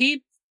funny because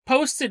he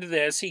posted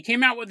this, he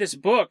came out with this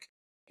book,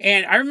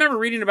 and I remember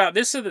reading about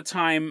this at the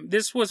time.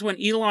 This was when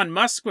Elon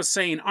Musk was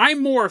saying,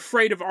 I'm more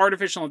afraid of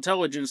artificial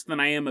intelligence than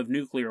I am of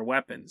nuclear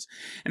weapons.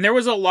 And there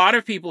was a lot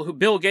of people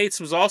Bill Gates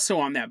was also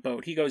on that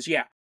boat. He goes,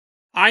 yeah,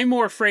 I'm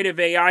more afraid of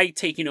AI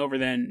taking over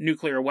than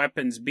nuclear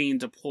weapons being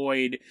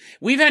deployed.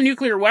 We've had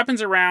nuclear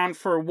weapons around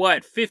for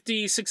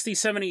 50, 60,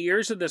 70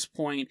 years at this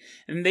point,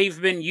 and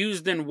they've been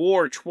used in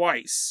war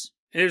twice.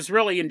 It was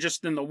really in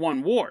the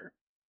one war.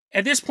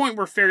 At this point,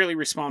 we're fairly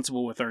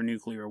responsible with our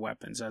nuclear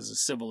weapons as a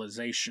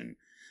civilization.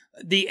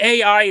 The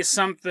AI is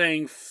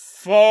something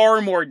far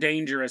more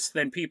dangerous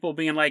than people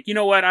being like, you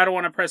know what, I don't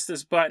want to press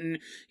this button,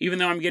 even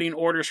though I'm getting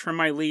orders from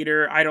my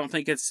leader. I don't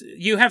think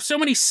you have so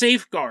many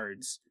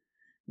safeguards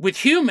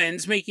with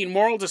humans making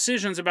moral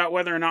decisions about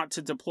whether or not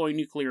to deploy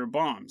nuclear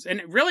bombs.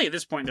 And really, at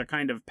this point, they're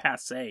kind of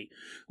passé.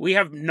 We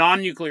have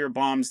non-nuclear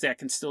bombs that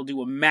can still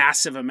do a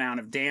massive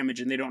amount of damage,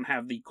 and they don't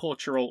have the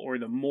cultural or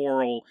the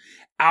moral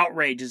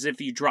outrage as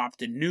if you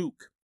dropped a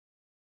nuke.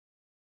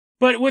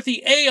 But with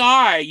the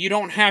AI, you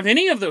don't have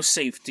any of those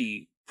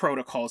safety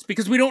protocols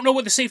because we don't know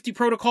what the safety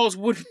protocols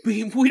would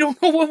be. We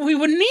don't know what we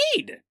would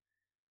need.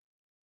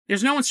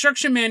 There's no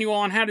instruction manual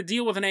on how to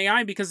deal with an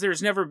AI because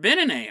there's never been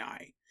an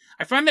AI.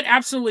 I find that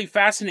absolutely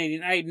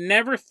fascinating. I had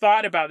never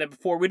thought about that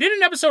before. We did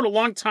an episode a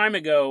long time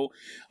ago.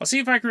 I'll see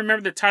if I can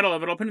remember the title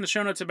of it. I'll put in the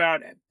show notes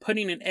about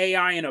putting an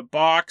AI in a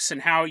box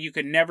and how you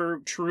could never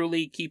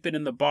truly keep it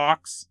in the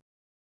box.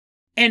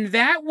 And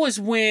that was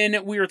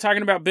when we were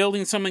talking about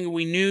building something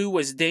we knew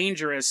was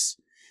dangerous.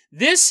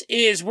 This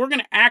is, we're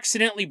going to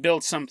accidentally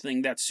build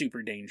something that's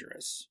super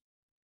dangerous.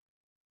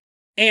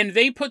 And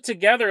they put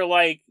together,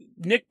 like,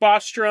 Nick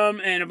Bostrom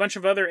and a bunch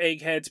of other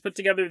eggheads put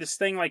together this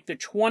thing, like the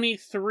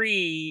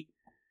 23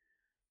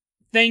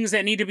 things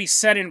that need to be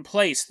set in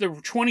place, the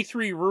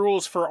 23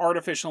 rules for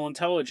artificial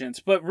intelligence.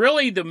 But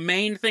really, the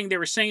main thing they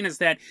were saying is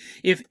that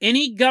if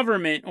any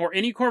government or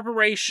any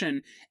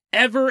corporation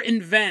ever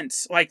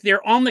invents, like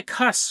they're on the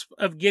cusp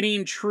of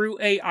getting true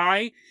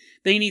AI,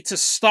 they need to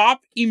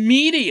stop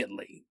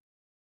immediately.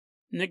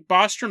 Nick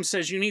Bostrom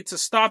says you need to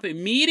stop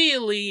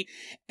immediately,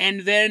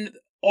 and then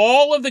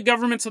all of the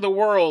governments of the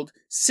world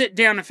sit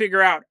down and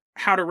figure out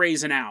how to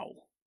raise an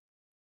owl.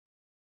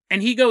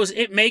 And he goes,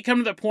 it may come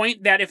to the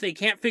point that if they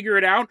can't figure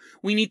it out,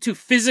 we need to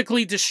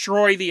physically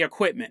destroy the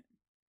equipment.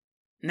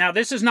 Now,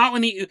 this is not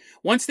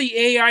once the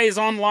AI is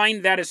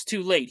online, that is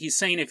too late. He's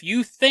saying if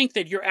you think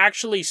that you're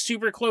actually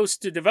super close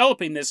to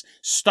developing this,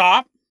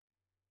 stop,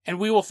 and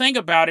we will think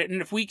about it. And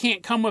if we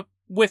can't come up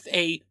with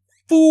a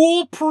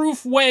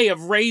foolproof way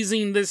of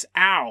raising this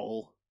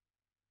owl,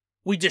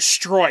 we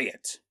destroy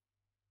it.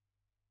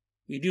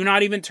 You do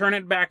not even turn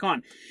it back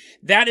on.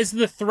 That is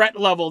the threat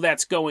level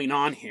that's going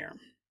on here.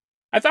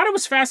 I thought it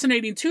was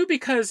fascinating, too,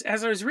 because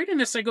as I was reading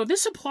this, I go,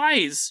 this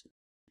applies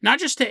not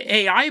just to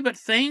AI, but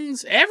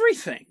things,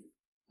 everything,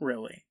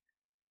 really.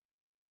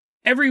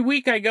 Every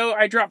week I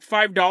drop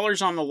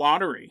 $5 on the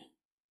lottery.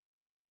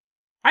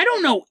 I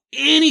don't know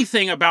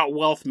anything about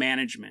wealth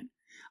management.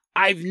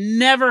 I've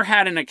never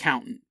had an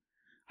accountant.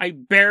 I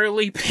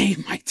barely pay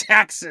my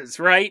taxes,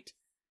 right?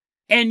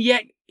 And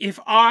yet,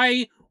 if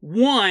I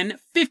won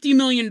 $50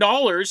 million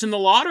in the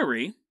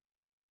lottery,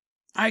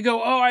 I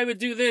go, oh, I would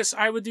do this,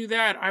 I would do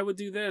that, I would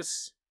do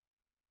this.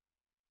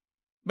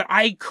 But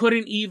I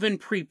couldn't even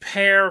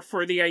prepare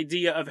for the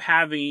idea of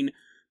having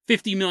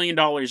 $50 million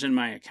in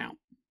my account.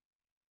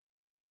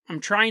 I'm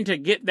trying to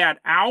get that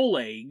owl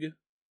egg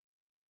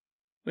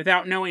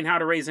without knowing how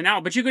to raise an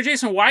owl. But you go,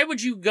 Jason, why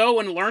would you go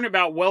and learn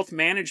about wealth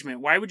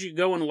management? Why would you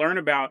go and learn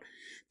about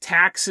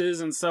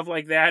taxes and stuff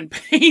like that and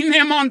paying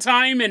them on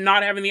time and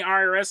not having the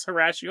IRS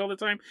harass you all the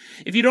time?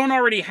 If you don't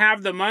already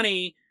have the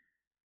money,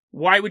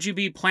 why would you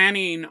be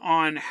planning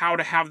on how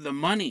to have the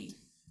money?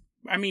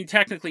 I mean,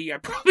 technically, I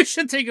probably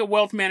should take a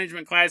wealth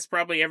management class.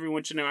 Probably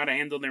everyone should know how to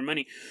handle their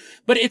money.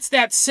 But it's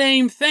that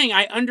same thing.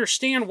 I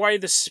understand why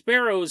the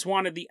sparrows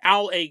wanted the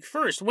owl egg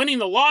first. Winning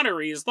the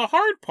lottery is the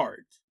hard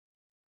part.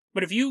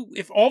 But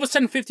if all of a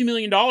sudden $50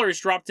 million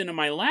dropped into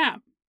my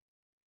lap,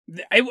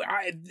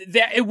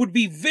 it would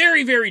be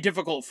very, very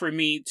difficult for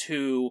me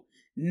to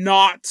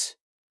not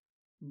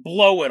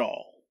blow it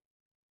all.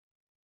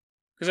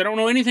 Because I don't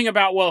know anything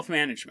about wealth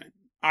management.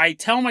 I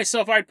tell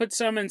myself I'd put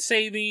some in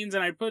savings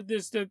and I'd put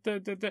this,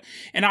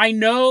 and I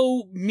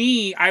know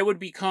I would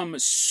become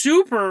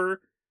super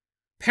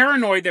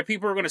paranoid that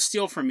people are going to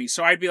steal from me.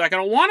 So I'd be like, I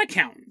don't want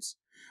accountants.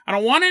 I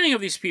don't want any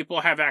of these people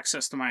to have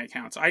access to my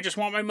accounts. I just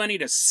want my money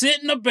to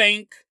sit in a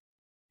bank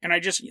and I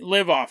just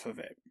live off of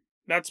it.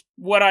 That's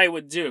what I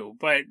would do.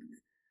 But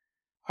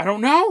I don't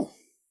know.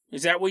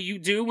 Is that what you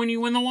do when you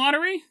win the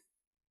lottery?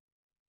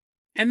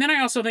 And then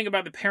I also think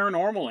about the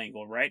paranormal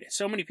angle, right?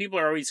 So many people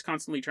are always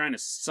constantly trying to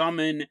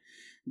summon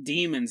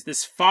demons,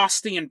 this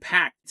Faustian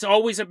pact. It's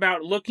always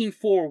about looking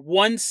for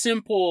one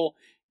simple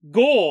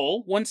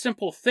goal, one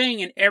simple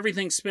thing, and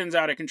everything spins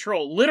out of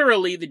control.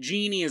 Literally, the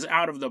genie is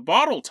out of the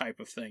bottle type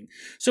of thing.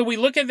 So we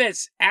look at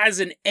this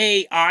as an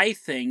AI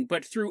thing,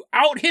 but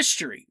throughout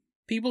history,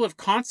 people have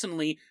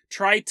constantly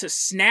tried to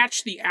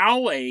snatch the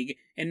owl egg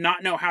and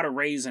not know how to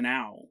raise an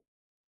owl.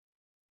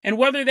 And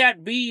whether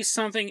that be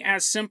something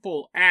as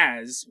simple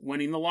as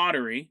winning the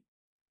lottery,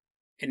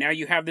 and now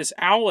you have this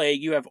owl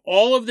egg, you have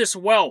all of this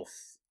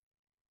wealth,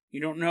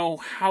 you don't know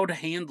how to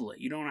handle it,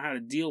 you don't know how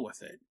to deal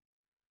with it.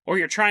 Or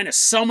you're trying to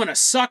summon a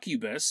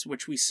succubus,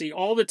 which we see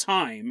all the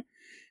time.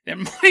 That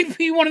might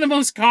be one of the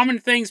most common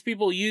things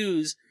people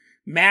use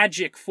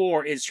magic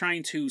for, is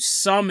trying to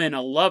summon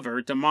a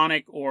lover,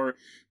 demonic, or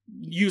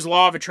use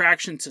law of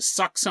attraction to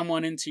suck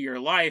someone into your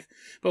life.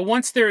 But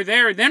once they're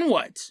there, then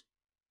what?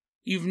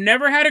 You've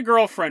never had a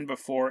girlfriend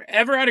before,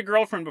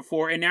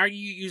 and now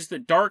you use the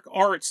dark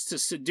arts to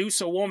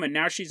seduce a woman.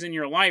 Now she's in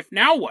your life.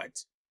 Now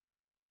what?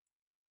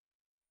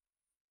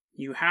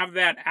 You have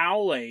that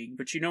owl egg,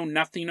 but you know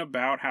nothing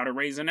about how to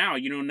raise an owl.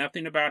 You know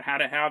nothing about how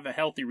to have a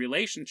healthy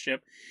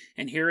relationship.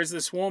 And here is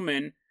this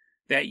woman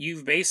that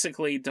you've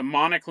basically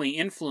demonically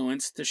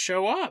influenced to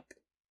show up.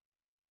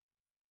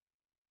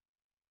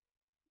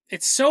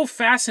 It's so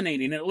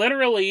fascinating. It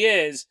literally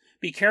is,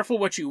 be careful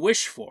what you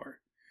wish for.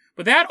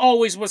 But that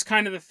always was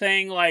kind of the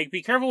thing, like,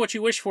 be careful what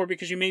you wish for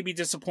because you may be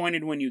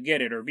disappointed when you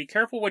get it, or be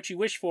careful what you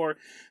wish for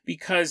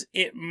because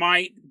it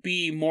might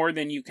be more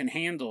than you can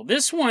handle.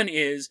 This one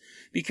is,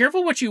 be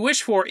careful what you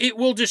wish for, it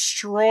will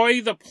destroy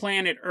the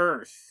planet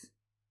Earth.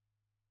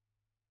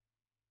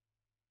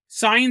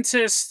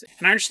 Scientists,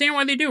 and I understand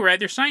why they do, right?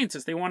 They're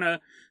scientists. They want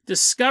to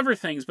discover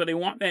things, but they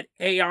want that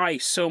AI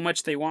so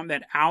much, they want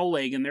that owl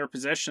egg in their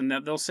possession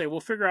that they'll say,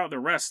 we'll figure out the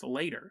rest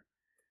later.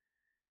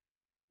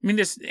 I mean,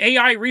 this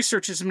AI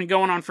research has been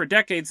going on for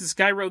decades. This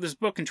guy wrote this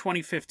book in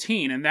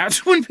 2015, and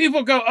that's when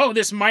people go, oh,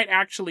 this might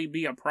actually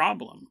be a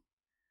problem.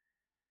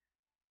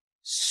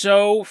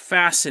 So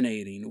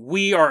fascinating.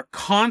 We are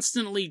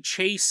constantly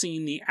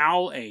chasing the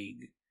owl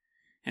egg,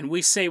 and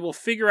we say we'll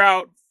figure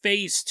out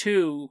phase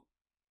 2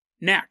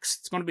 next.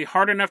 It's going to be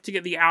hard enough to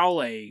get the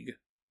owl egg.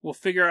 We'll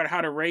figure out how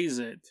to raise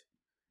it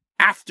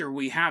after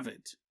we have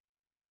it.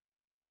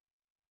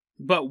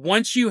 But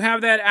once you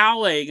have that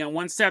owl egg, and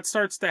once that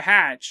starts to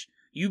hatch,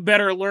 you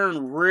better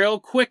learn real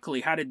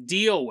quickly how to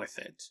deal with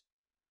it.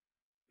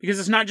 Because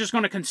it's not just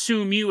going to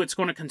consume you, it's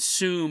going to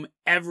consume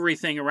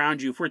everything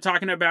around you. If we're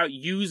talking about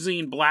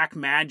using black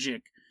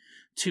magic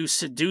to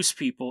seduce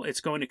people,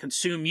 it's going to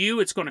consume you,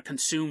 it's going to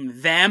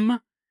consume them.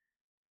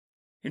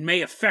 It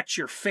may affect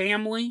your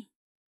family.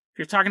 If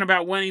you're talking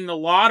about winning the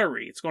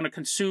lottery, it's going to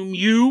consume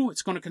you,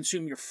 it's going to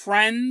consume your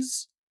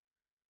friends.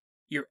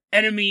 Your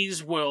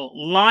enemies will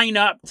line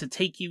up to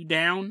take you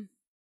down.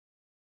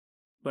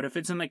 But if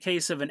it's in the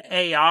case of an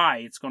AI,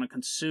 it's going to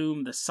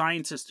consume the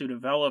scientists who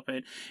develop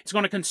it. It's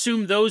going to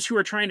consume those who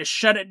are trying to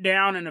shut it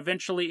down, and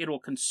eventually it will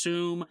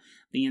consume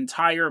the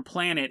entire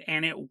planet,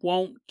 and it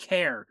won't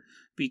care.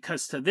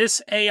 Because to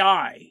this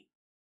AI,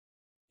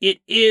 it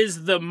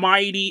is the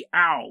mighty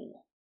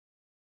owl.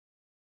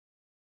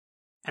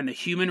 And the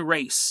human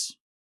race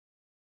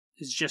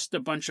is just a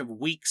bunch of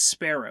weak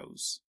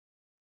sparrows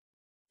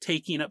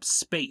taking up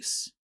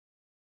space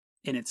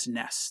in its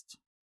nest.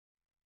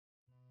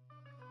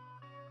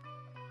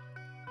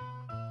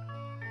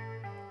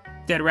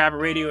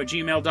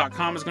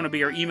 DeadRabbitRadio@gmail.com is going to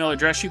be our email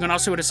address. You can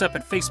also hit us up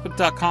at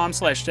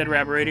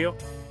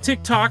Facebook.com/DeadRabbitRadio.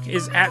 TikTok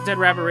is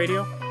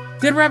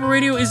 @DeadRabbitRadio. Dead Rabbit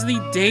Radio is the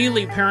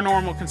daily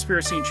paranormal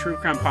conspiracy and true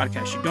crime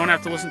podcast. You don't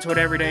have to listen to it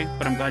every day,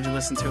 but I'm glad you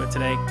listened to it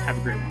today. Have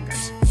a great one,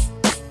 guys.